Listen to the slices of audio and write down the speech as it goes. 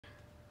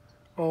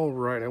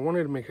Alright, I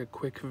wanted to make a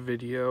quick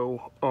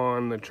video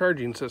on the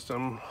charging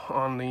system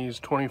on these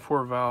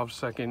 24 valve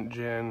second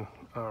gen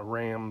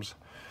Rams.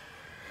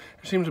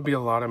 There seems to be a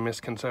lot of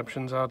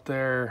misconceptions out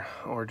there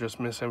or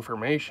just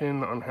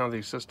misinformation on how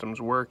these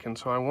systems work, and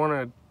so I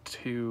wanted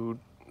to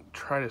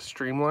try to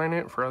streamline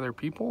it for other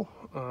people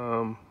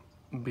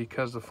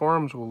because the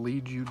forums will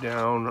lead you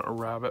down a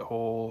rabbit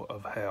hole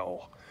of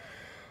hell.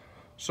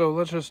 So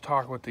let's just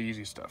talk with the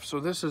easy stuff. So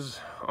this is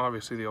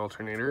obviously the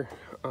alternator.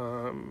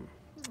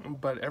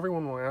 But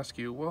everyone will ask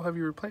you, well, have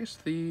you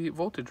replaced the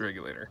voltage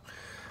regulator?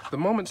 The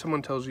moment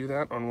someone tells you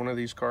that on one of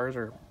these cars,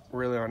 or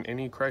really on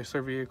any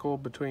Chrysler vehicle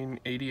between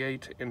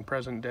 88 and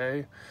present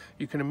day,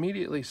 you can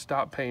immediately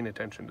stop paying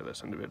attention to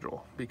this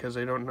individual because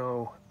they don't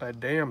know a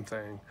damn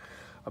thing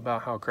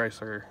about how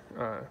Chrysler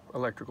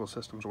electrical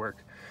systems work.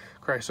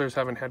 Chryslers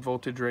haven't had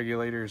voltage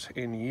regulators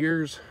in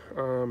years.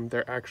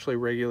 They're actually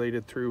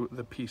regulated through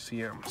the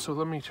PCM. So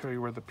let me show you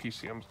where the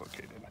PCM is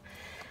located.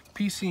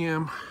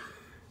 PCM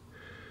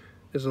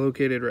is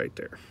located right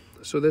there.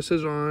 So this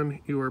is on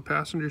your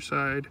passenger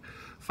side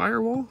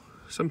firewall,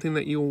 something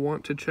that you'll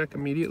want to check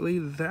immediately.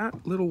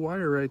 That little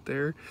wire right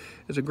there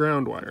is a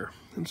ground wire.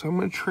 And so I'm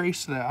going to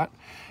trace that,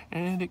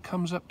 and it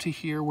comes up to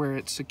here where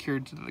it's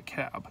secured to the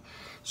cab.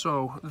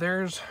 So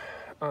there's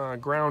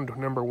ground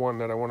number one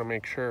that I want to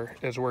make sure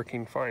is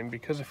working fine,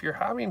 because if you're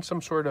having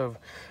some sort of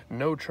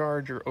no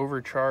charge or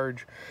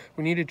overcharge,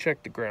 we need to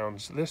check the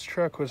grounds. This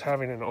truck was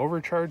having an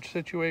overcharge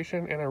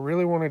situation, and I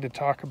really wanted to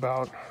talk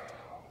about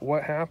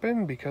what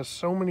happened because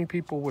so many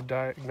people would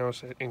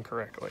diagnose it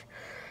incorrectly.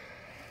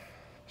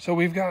 So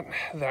we've got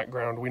that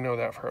ground, we know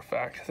that for a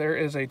fact. There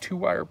is a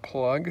 2-wire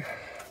plug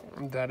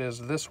that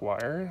is this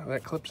wire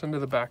that clips into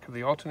the back of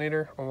the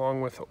alternator,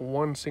 along with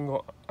one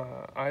single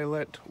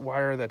eyelet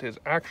wire that is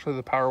actually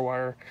the power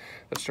wire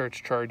that starts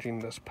charging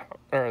this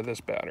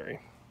battery.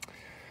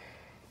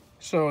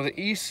 So the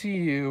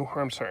ECU,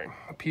 or I'm sorry,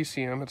 the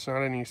PCM, it's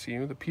not an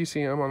ECU, the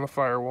PCM on the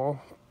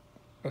firewall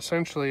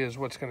essentially is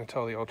what's going to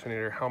tell the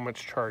alternator how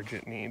much charge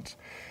it needs.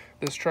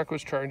 This truck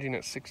was charging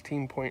at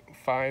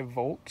 16.5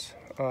 volts.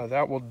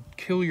 That will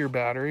kill your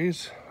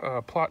batteries.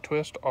 Plot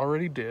twist,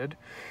 already did.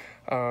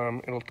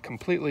 It'll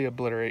completely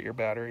obliterate your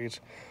batteries,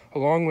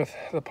 along with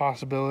the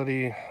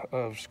possibility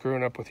of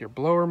screwing up with your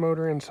blower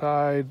motor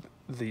inside,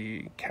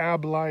 the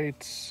cab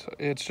lights.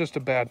 It's just a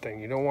bad thing.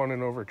 You don't want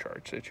an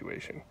overcharge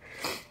situation.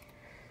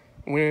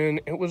 When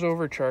it was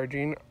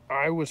overcharging,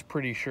 I was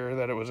pretty sure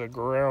that it was a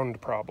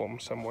ground problem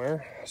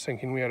somewhere. I was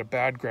thinking we had a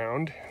bad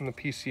ground, and the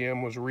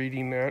PCM was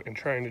reading that and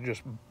trying to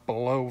just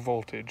blow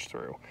voltage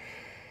through.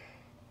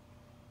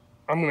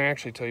 I'm going to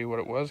actually tell you what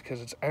it was,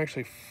 because it's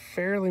actually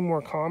fairly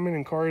more common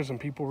in cars than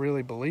people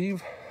really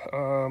believe,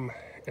 and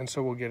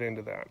so we'll get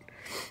into that.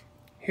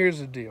 Here's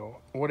the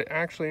deal. What it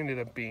actually ended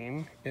up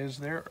being is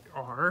there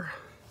are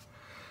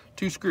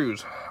 2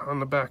 screws on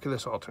the back of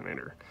this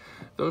alternator.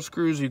 Those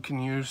screws you can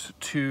use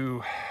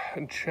to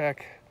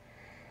check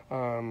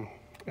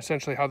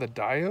essentially how the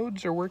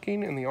diodes are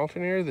working in the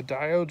alternator. The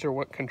diodes are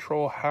what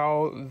control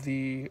how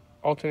the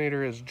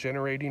alternator is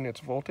generating its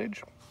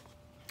voltage.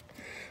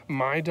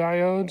 My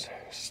diodes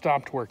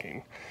stopped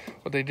working.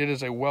 What they did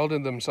is they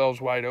welded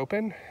themselves wide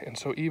open, and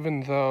so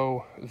even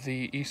though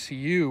the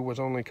ECU was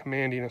only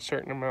commanding a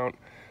certain amount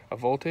of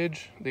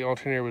voltage, the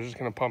alternator was just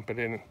going to pump it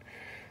in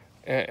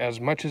as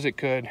much as it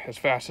could, as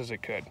fast as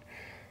it could.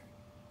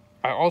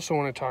 I also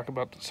want to talk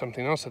about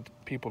something else that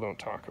people don't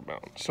talk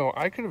about. So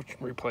I could have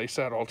replaced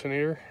that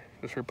alternator,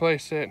 just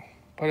replaced it,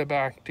 put it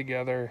back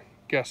together.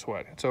 Guess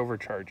what? It's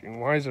overcharging.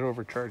 Why is it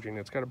overcharging?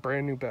 It's got a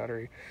brand new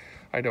battery.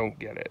 I don't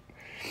get it.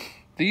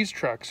 These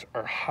trucks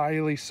are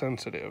highly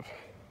sensitive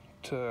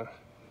to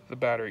the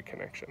battery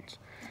connections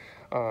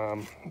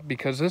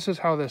because this is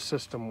how this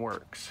system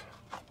works.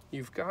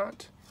 You've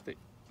got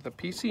the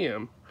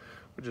PCM,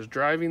 which is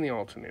driving the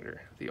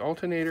alternator. The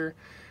alternator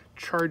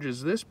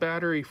charges this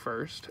battery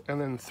first,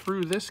 and then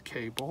through this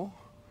cable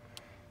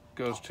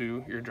goes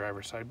to your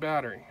driver's side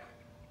battery.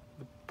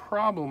 The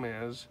problem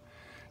is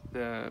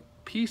the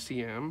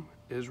PCM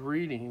is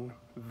reading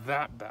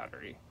that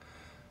battery.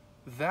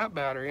 That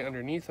battery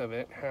underneath of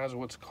it has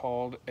what's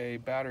called a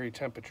battery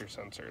temperature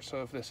sensor.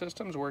 So if the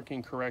system's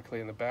working correctly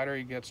and the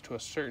battery gets to a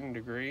certain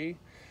degree,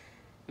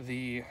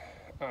 the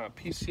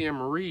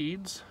PCM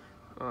reads,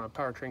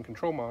 powertrain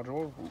control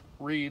module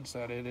reads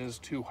that it is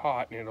too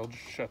hot, and it'll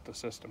just shut the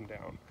system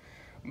down.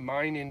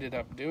 Mine ended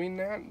up doing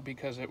that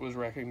because it was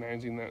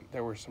recognizing that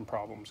there were some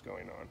problems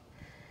going on.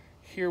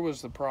 Here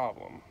was the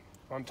problem.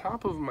 On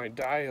top of my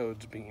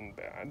diodes being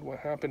bad, what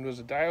happened was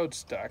the diode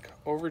stuck,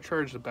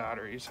 overcharged the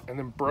batteries, and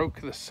then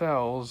broke the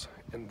cells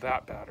in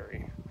that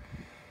battery.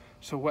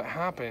 So what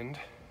happened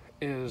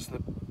is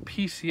the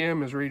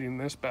PCM is reading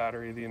this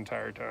battery the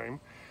entire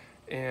time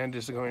and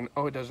is going,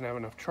 oh, it doesn't have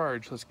enough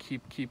charge. Let's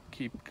keep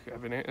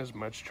giving it as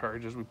much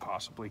charge as we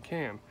possibly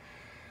can.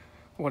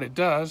 What it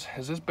does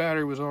is this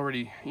battery was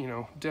already,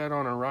 dead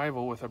on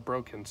arrival with a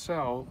broken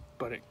cell,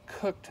 but it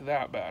cooked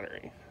that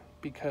battery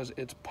because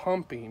it's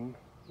pumping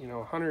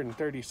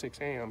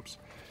 136 amps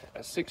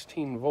at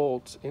 16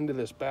 volts into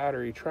this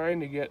battery, trying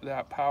to get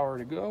that power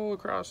to go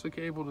across the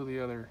cable to the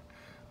other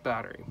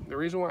battery. The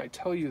reason why I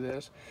tell you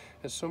this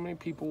is so many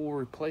people will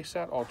replace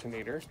that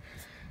alternator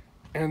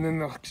and then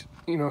they'll,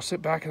 you know,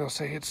 sit back and they'll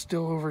say it's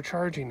still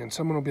overcharging, and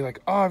someone will be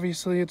like,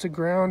 obviously it's a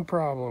ground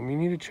problem, you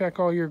need to check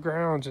all your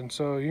grounds, and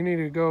so you need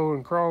to go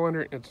and crawl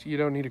under. You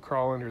don't need to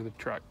crawl under the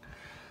truck.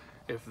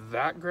 If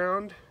that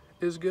ground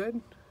is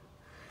good,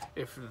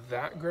 if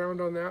that ground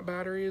on that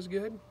battery is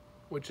good,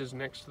 which is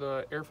next to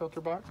the air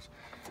filter box,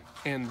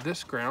 and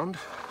this ground,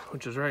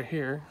 which is right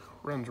here,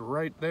 runs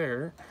right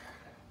there,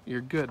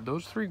 you're good.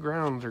 Those three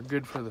grounds are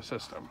good for the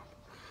system.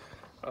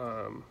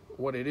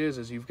 What it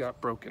is you've got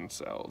broken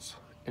cells,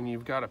 and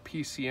you've got a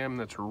PCM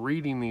that's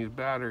reading these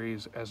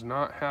batteries as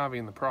not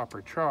having the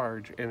proper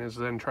charge and is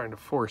then trying to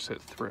force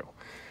it through.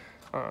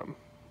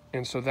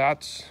 And so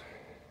that's,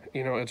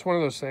 you know, it's one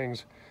of those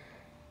things,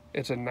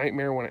 it's a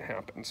nightmare when it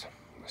happens.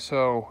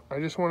 So I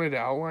just wanted to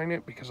outline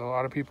it because a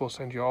lot of people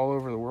send you all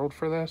over the world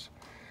for this.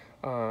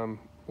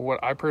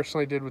 What I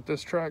personally did with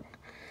this truck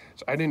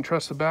is I didn't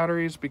trust the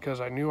batteries because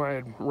I knew I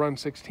had run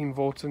 16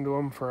 volts into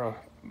them for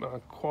a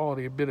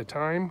quality bit of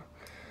time.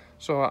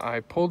 So I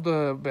pulled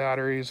the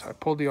batteries, I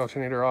pulled the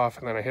alternator off,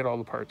 and then I hit all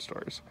the part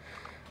stores.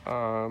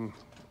 The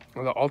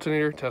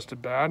alternator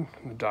tested bad.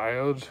 The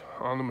diodes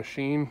on the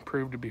machine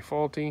proved to be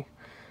faulty.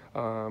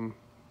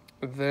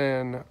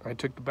 Then I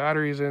took the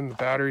batteries in. The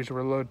batteries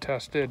were load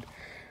tested.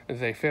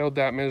 They failed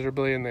that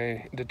miserably, and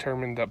they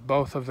determined that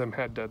both of them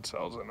had dead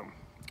cells in them.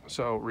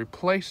 So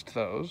replaced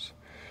those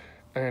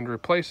and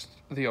replaced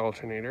the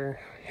alternator,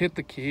 hit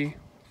the key,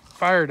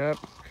 fired up.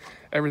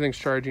 Everything's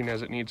charging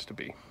as it needs to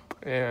be,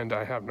 and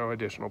I have no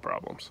additional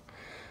problems.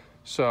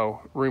 So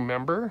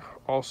remember,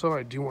 also,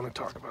 I do want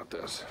to talk about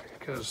this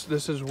because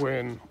this is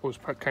when it was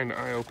kind of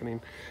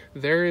eye-opening.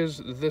 There is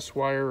this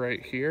wire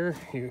right here.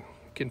 You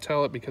can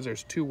tell it because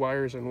there's two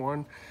wires in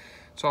one.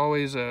 It's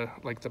always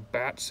like the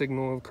bat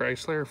signal of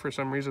Chrysler. For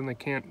some reason, they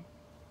can't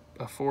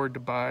afford to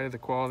buy the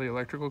quality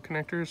electrical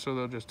connectors, so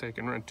they'll just take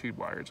and run two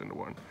wires into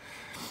one.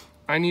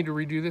 I need to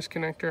redo this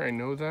connector. I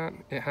know that.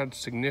 It had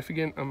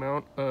significant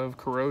amount of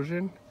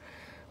corrosion.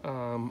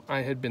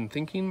 I had been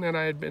thinking that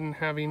I had been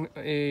having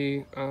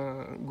a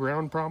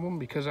ground problem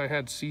because I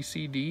had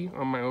CCD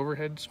on my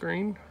overhead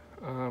screen,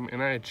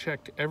 and I had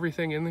checked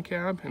everything in the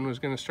cab and was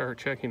going to start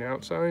checking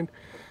outside.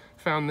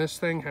 Found this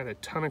thing had a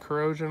ton of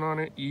corrosion on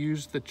it.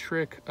 Used the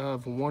trick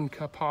of 1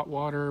 cup hot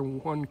water,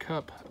 1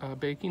 cup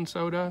baking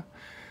soda.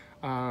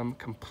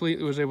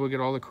 Completely was able to get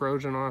all the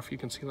corrosion off. You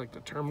can see like the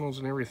terminals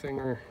and everything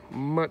are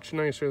much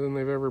nicer than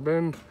they've ever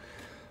been.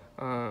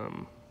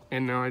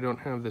 And now I don't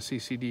have the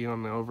CCD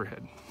on the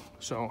overhead.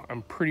 So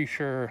I'm pretty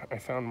sure I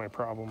found my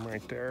problem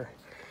right there.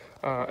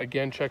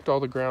 Again, checked all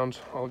the grounds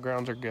are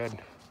good.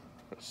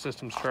 The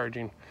system's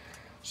charging.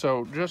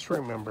 So just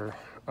remember,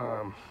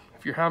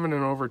 if you're having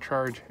an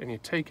overcharge and you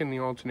take in the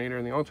alternator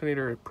and the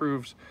alternator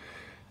proves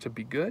to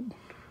be good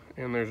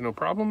and there's no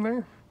problem there,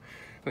 and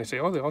they say,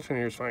 oh, the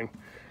alternator is fine,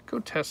 go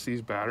test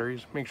these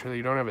batteries. Make sure that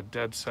you don't have a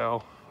dead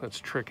cell that's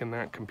tricking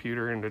that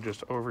computer into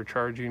just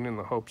overcharging in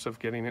the hopes of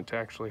getting it to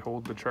actually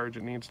hold the charge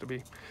it needs to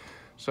be.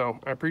 So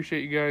I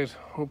appreciate you guys.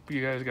 Hope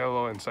you guys got a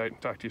little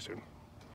insight. Talk to you soon.